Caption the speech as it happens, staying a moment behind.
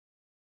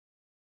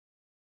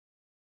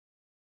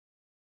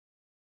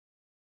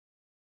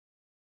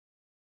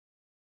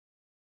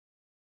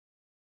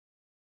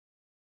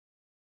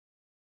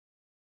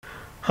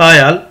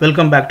Hi all,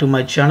 welcome back to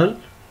my channel.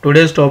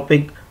 Today's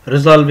topic,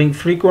 resolving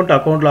frequent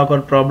account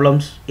lockout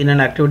problems in an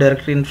Active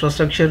Directory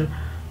infrastructure.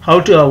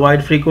 How to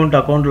avoid frequent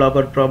account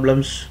lockout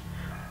problems.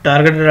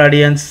 Targeted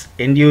audience,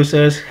 end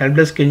users, help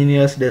desk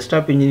engineers,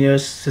 desktop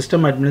engineers,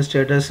 system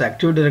administrators,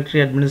 Active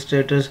Directory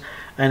administrators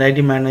and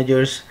IT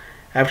managers.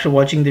 After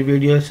watching the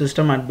video,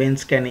 system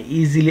admins can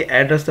easily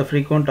address the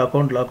frequent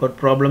account lockout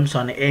problems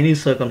on any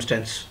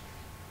circumstance.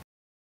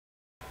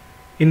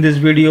 In this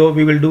video,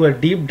 we will do a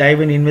deep dive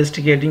in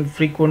investigating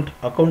frequent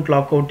account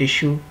lockout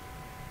issue.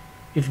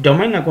 If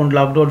domain account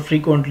locked out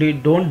frequently,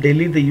 don't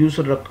delete the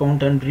user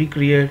account and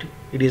recreate.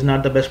 It is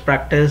not the best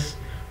practice.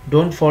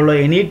 Don't follow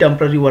any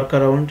temporary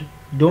workaround.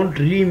 Don't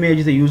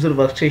reimage the user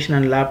workstation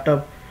and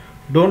laptop.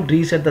 Don't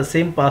reset the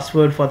same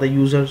password for the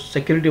user.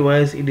 Security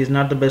wise, it is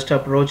not the best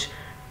approach.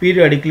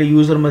 Periodically,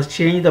 user must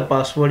change the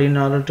password in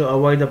order to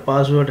avoid the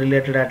password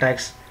related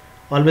attacks.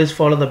 Always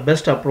follow the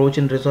best approach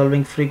in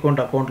resolving frequent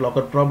account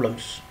lockout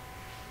problems.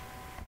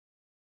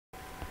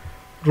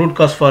 Root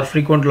cause for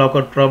frequent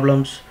lockout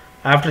problems.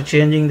 After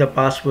changing the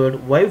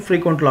password, why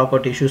frequent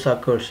lockout issues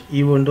occurs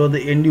even though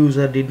the end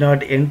user did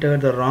not enter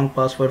the wrong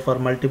password for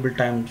multiple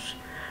times.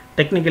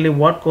 Technically,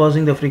 what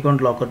causing the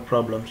frequent lockout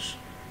problems?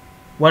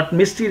 What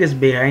mystery is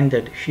behind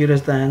that? Here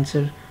is the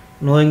answer.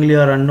 Knowingly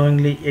or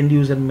unknowingly, end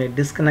user may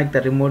disconnect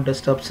the remote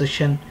desktop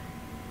session,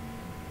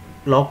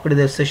 locked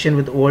their session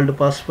with old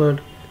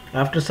password.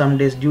 After some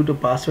days, due to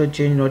password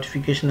change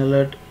notification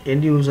alert,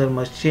 end user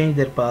must change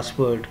their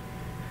password.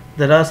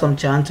 There are some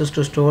chances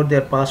to store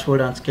their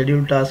password on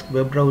scheduled tasks,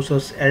 web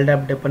browsers,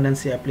 LDAP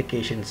dependency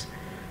applications.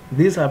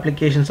 These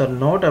applications are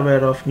not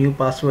aware of new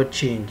password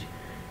change,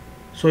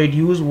 so it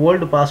uses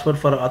old password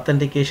for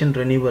authentication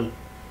renewal.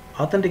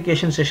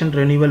 Authentication session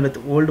renewal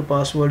with old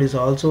password is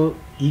also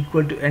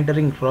equal to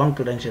entering wrong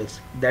credentials.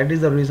 That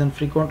is the reason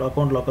frequent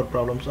account lockout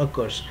problems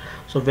occurs.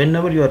 So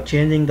whenever you are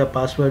changing the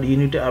password, you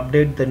need to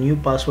update the new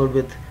password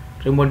with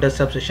remote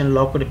desktop session,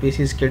 locked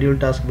PC, scheduled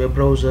task, web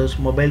browsers,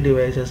 mobile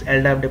devices,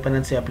 LDAP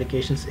dependency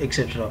applications,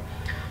 etc.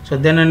 So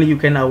then only you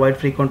can avoid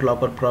frequent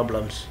lockout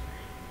problems.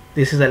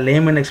 This is a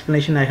layman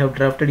explanation I have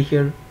drafted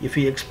here. If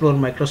you explore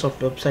Microsoft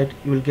website,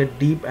 you will get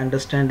deep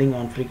understanding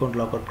on frequent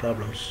lockout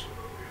problems.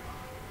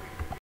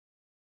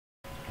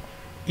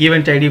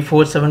 Event ID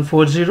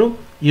 4740.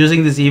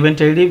 Using this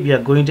event ID, we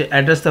are going to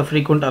address the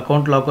frequent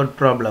account lockout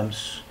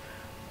problems.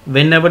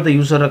 Whenever the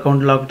user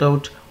account logged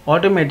out,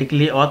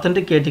 automatically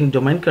authenticating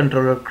domain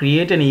controller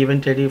create an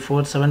event ID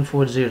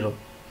 4740.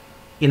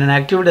 In an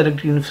Active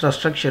Directory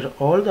infrastructure,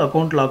 all the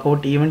account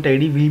lockout event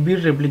ID will be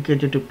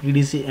replicated to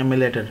PDC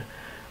emulator,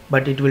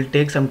 but it will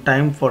take some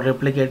time for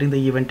replicating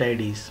the event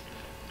IDs.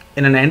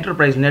 In an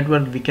enterprise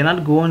network, we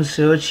cannot go and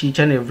search each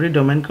and every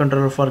domain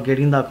controller for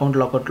getting the account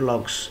lockout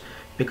logs,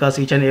 because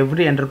each and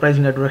every enterprise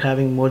network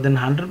having more than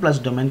 100 plus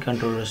domain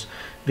controllers.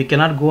 We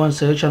cannot go and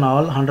search on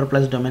all 100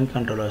 plus domain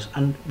controllers,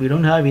 and we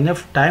don't have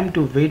enough time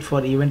to wait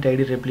for event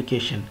ID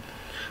replication.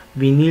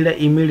 We need an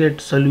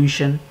immediate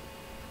solution.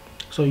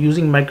 So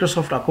using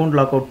Microsoft account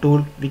lockout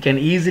tool, we can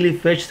easily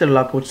fetch the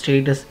lockout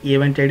status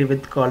event ID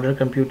with caller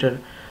computer.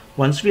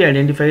 Once we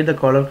identify the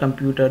caller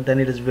computer, then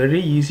it is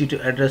very easy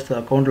to address the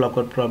account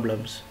lockout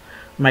problems.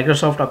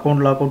 Microsoft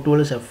account lockout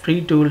tool is a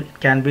free tool. It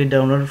can be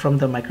downloaded from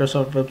the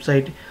Microsoft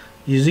website.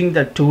 Using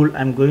that tool,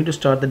 I'm going to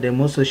start the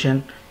demo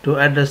session to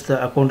address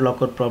the account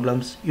lockout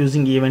problems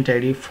using event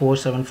ID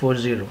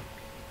 4740.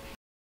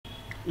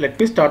 Let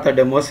me start the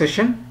demo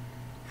session.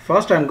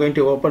 First, I'm going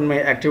to open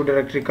my Active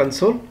Directory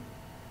console.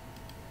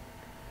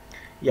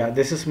 Yeah,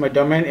 this is my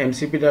domain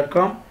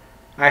mcp.com.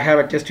 I have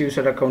a test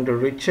user account to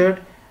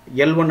Richard.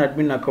 L1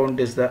 admin account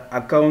is the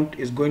account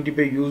is going to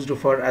be used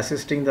for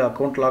assisting the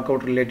account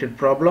lockout related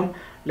problem.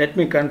 Let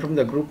me confirm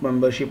the group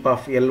membership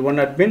of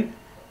L1 admin.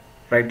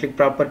 Right click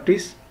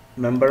properties,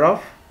 member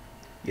of,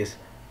 yes,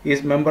 he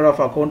is member of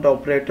account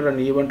operator and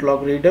event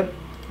log reader.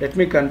 Let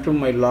me confirm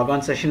my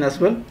logon session as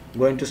well.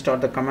 Going to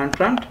start the command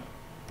prompt.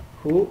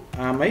 Who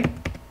am I?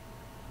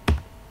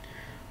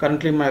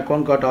 Currently my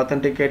account got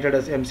authenticated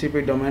as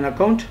MCP domain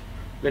account.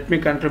 Let me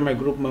confirm my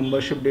group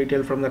membership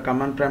detail from the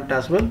command prompt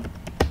as well.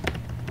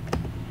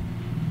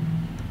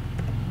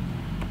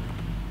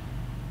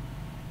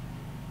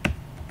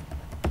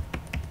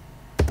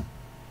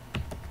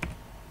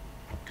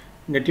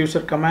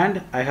 NetUser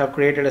command. I have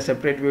created a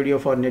separate video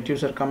for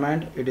NetUser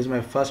command. It is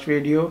my first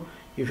video.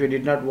 If you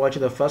did not watch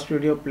the first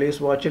video, please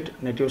watch it.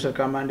 NetUser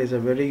command is a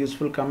very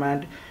useful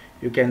command.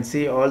 You can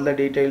see all the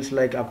details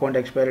like account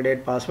expiry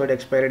date, password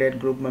expiry date,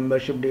 group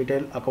membership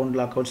detail, account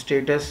lockout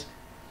status.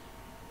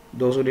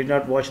 Those who did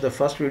not watch the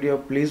first video,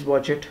 please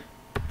watch it.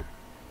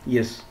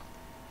 Yes.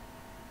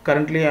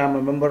 Currently I am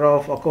a member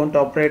of account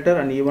operator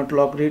and event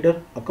log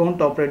reader.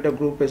 Account operator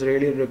group is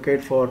really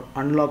required for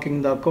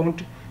unlocking the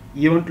account.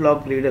 Event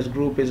log readers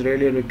group is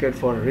really required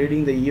for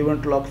reading the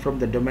event log from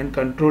the domain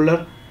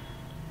controller.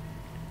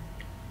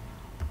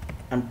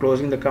 I'm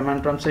closing the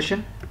command prompt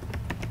session.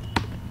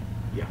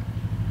 Yeah,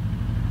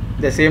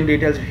 the same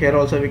details here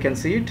also we can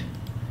see it.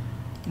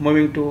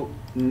 Moving to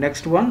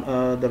next one,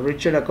 the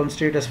Richard account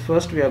status.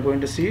 First we are going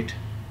to see it.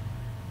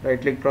 Right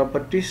click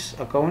properties,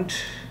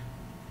 account.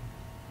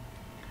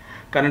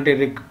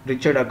 Currently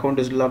Richard account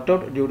is locked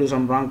out due to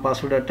some wrong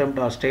password attempt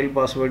or stale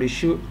password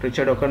issue.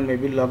 Richard account may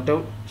be locked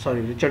out.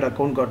 Richard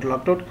account got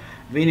locked out.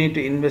 We need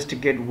to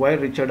investigate why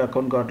Richard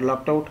account got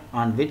locked out,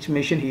 on which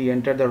machine he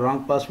entered the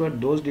wrong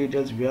password. Those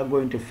details we are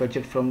going to fetch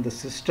it from the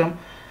system.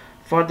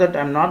 For that,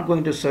 I'm not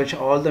going to search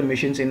all the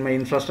machines in my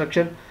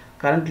infrastructure.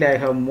 Currently I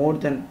have more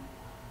than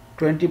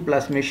 20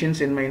 plus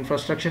machines in my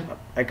infrastructure.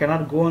 I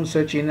cannot go and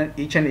search in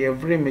each and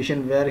every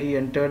machine where he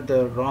entered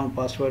the wrong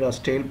password or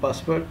stale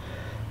password.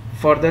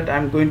 For that,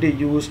 I'm going to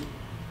use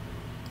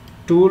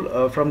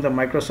tool from the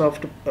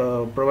Microsoft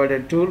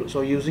provided tool.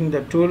 So using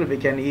the tool, we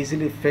can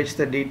easily fetch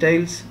the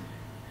details.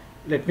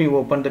 Let me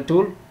open the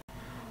tool.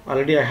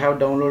 Already I have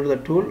downloaded the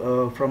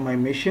tool from my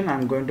machine.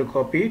 I'm going to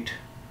copy it.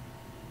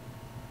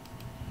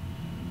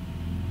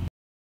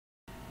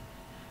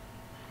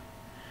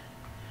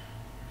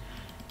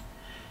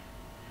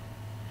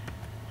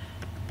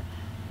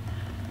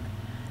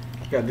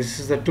 Yeah, this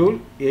is the tool,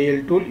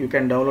 AL tool. You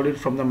can download it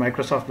from the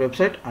Microsoft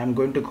website. I'm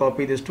going to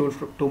copy this tool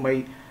to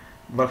my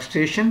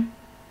workstation.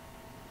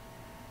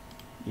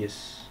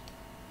 Yes.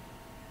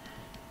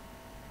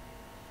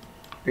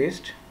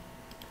 Paste.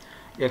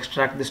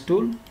 Extract this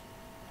tool.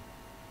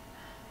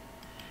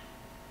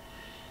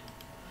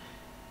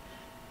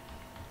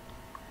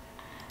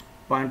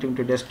 Pointing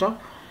to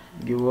desktop.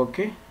 Give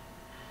OK.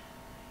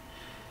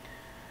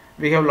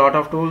 We have a lot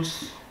of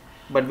tools,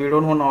 but we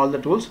don't want all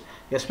the tools.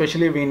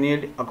 Especially we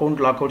need account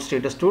lockout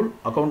status tool.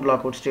 Account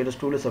lockout status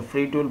tool is a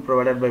free tool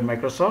provided by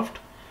Microsoft.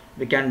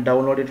 We can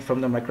download it from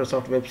the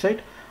Microsoft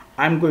website.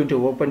 I'm going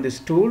to open this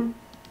tool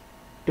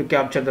to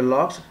capture the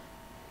logs.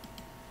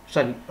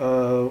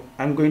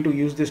 I'm going to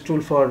use this tool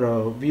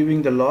for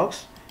viewing the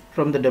logs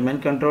from the domain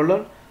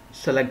controller.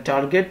 Select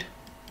target.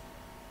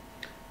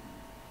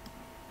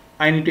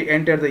 I need to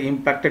enter the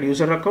impacted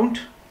user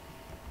account.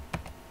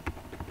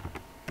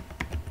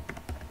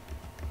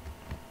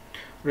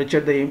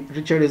 Richard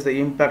is the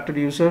impacted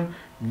user.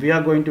 We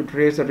are going to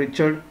trace the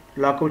Richard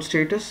lockout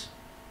status.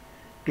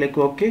 Click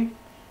OK.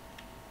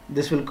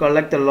 This will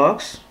collect the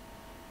logs.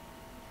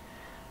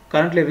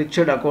 Currently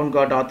Richard account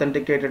got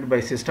authenticated by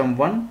system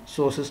 1.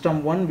 So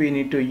system 1 we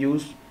need to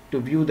use to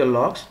view the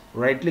logs.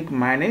 Right click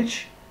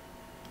manage.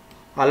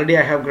 Already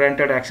I have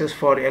granted access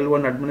for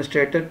L1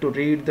 administrator to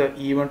read the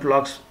event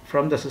logs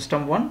from the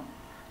system 1.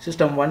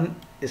 System 1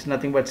 is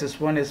nothing but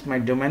sys1 is my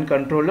domain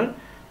controller.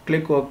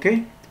 Click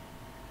OK.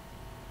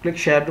 Click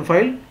share to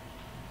file.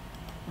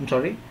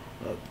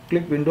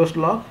 Click Windows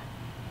log.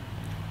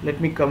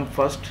 Let me come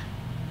first.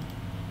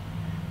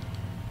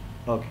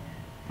 Okay.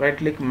 Right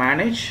click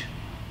manage.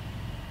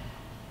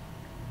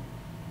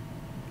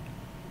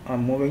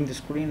 I'm moving the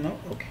screen now.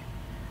 Okay.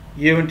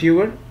 Event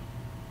viewer,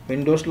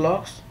 Windows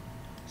logs,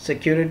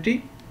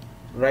 security.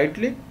 Right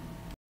click.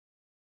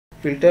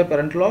 Filter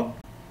current log.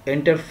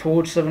 Enter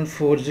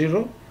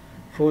 4740.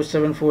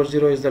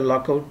 4740 is the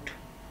lockout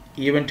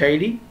event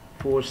ID.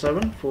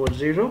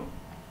 4740.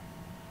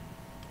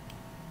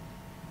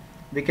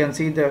 We can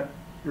see the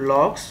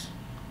logs.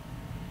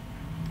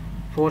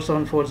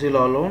 4740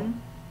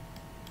 alone.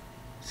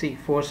 See,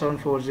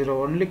 4740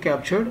 only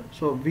captured.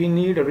 So we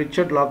need a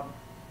Richard log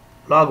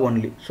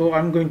only. So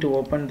I'm going to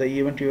open the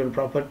event viewer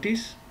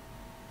properties.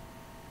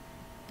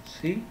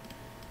 See,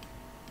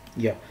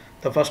 yeah,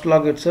 the first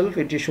log itself,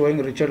 it is showing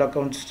Richard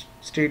account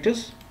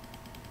status.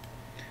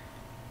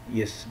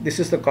 Yes, this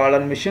is the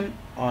column mission.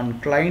 On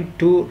client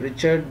 2,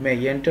 Richard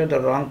may enter the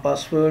wrong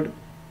password.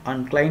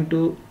 On client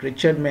 2,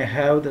 Richard may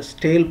have the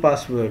stale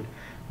password.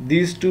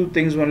 These two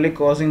things only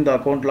causing the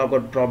account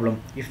lockout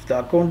problem. If the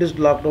account is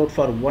locked out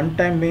for one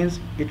time means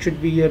it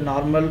should be a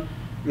normal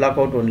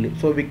lockout only.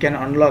 So we can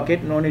unlock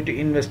it, no need to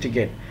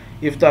investigate.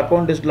 If the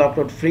account is locked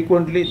out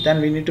frequently,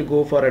 then we need to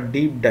go for a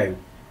deep dive.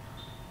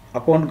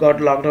 Account got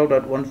locked out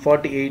at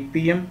 1:48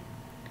 p.m.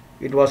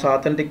 It was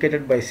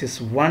authenticated by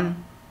sys1.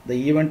 The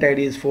event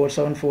ID is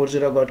 4740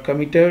 got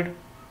committed.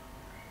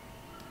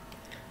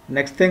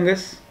 Next thing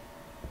is,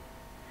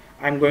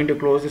 I'm going to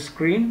close the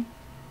screen.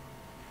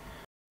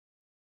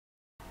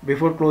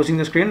 Before closing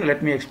the screen,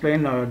 let me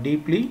explain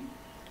deeply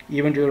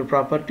event viewer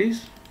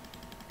properties.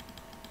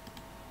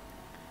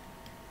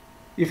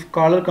 If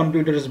caller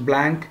computer is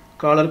blank,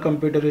 caller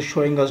computer is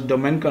showing us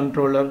domain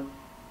controller,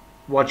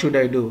 what should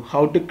I do?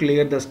 How to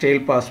clear the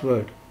stale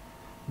password?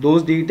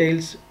 Those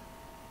details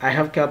I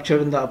have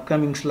captured in the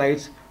upcoming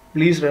slides.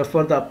 Please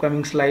refer the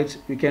upcoming slides.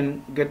 You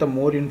can get the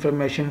more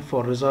information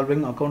for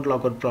resolving account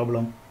lockout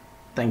problem.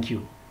 Thank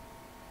you.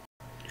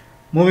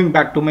 Moving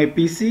back to my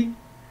PC.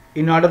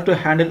 In order to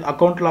handle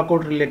account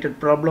lockout related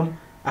problem,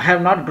 I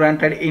have not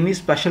granted any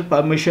special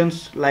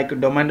permissions like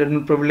domain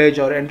admin privilege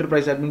or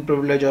enterprise admin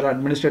privilege or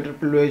administrator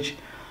privilege,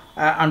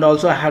 and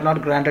also I have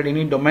not granted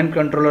any domain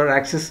controller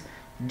access.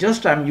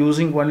 Just I'm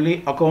using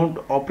only account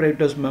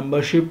operators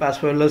membership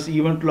as well as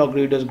event log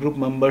readers group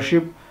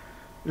membership.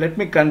 Let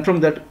me confirm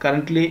that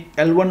currently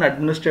L1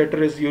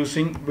 administrator is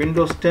using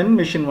Windows 10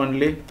 machine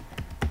only.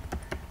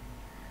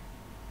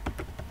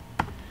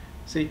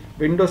 See,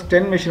 Windows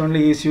 10 machine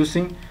only is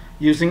using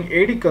using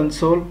AD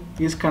console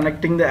is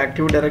connecting the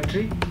Active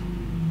Directory.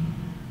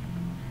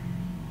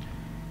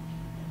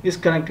 Is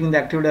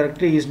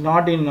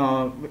not in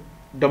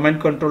domain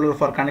controller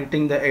for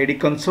connecting the AD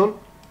console.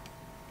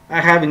 I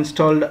have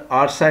installed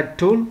RSAT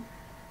tool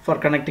for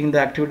connecting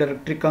the Active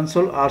Directory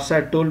console.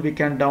 RSAT tool we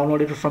can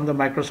download it from the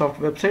Microsoft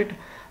website.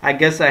 I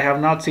guess I have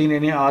not seen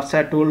any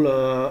RSAT tool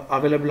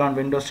available on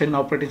Windows 10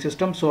 operating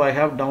system, so I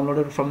have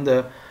downloaded from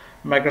the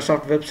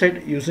Microsoft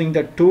website. Using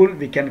the tool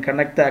we can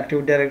connect the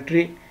Active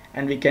Directory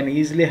and we can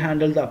easily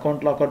handle the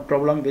account lockout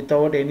problem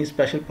without any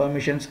special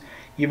permissions.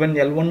 Even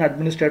L1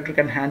 administrator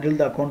can handle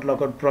the account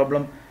lockout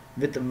problem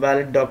with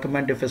valid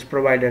document if it's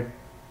provided.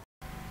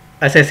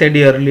 As I said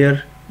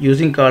earlier,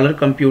 using caller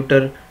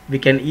computer we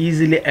can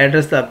easily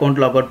address the account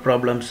lockout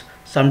problems.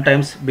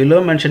 Sometimes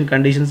below mentioned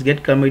conditions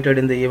get committed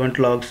in the event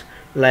logs,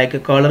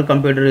 like caller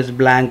computer is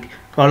blank,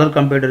 caller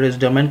computer is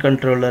domain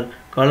controller,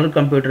 caller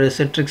computer is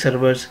Citrix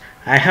servers.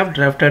 I have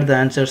drafted the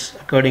answers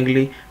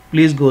accordingly.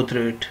 Please go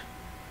through it.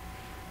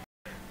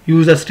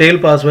 User stale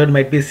password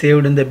might be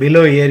saved in the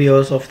below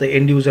areas of the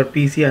end user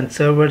PC and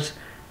servers,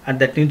 and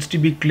that needs to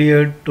be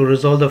cleared to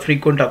resolve the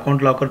frequent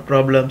account lockout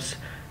problems.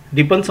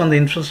 Depends on the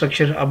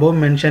infrastructure. Above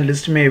mentioned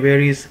list may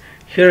varies.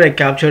 Here I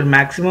captured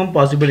maximum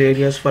possible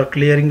areas for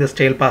clearing the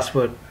stale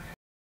password.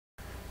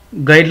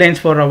 Guidelines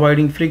for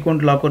avoiding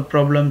frequent lockout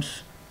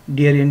problems.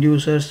 Dear end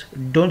users,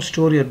 don't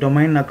store your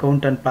domain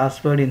account and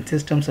password in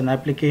systems and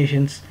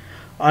applications.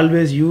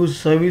 Always use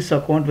service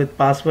account with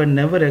password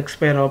never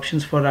expire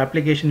options for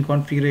application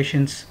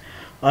configurations.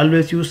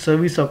 Always use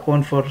service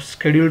account for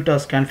scheduled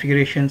task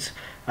configurations.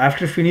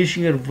 After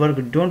finishing your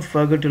work, don't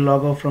forget to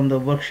log off from the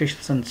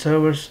workstations and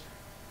servers.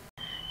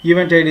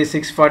 Event ID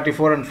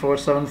 644 and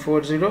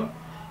 4740.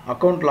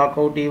 Account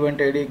lockout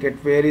event ID get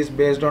varies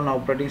based on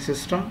operating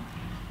system.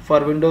 For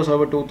Windows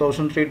Server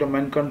 2003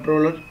 domain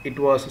controller, it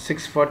was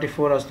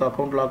 644 as the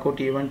account lockout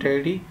event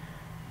ID.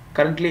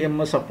 Currently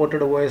MS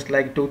supported OS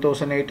like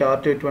 2008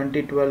 RT,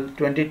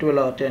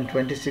 2012 RT and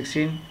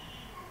 2016.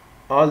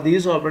 All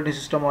these operating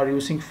systems are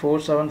using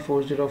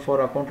 4740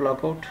 for account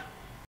lockout.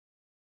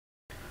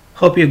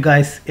 Hope you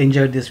guys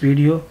enjoyed this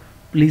video.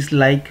 Please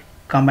like,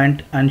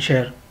 comment and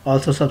share.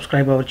 Also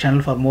subscribe our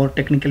channel for more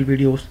technical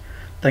videos.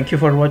 Thank you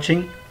for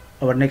watching.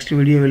 Our next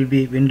video will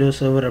be Windows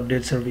Server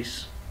Update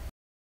Service.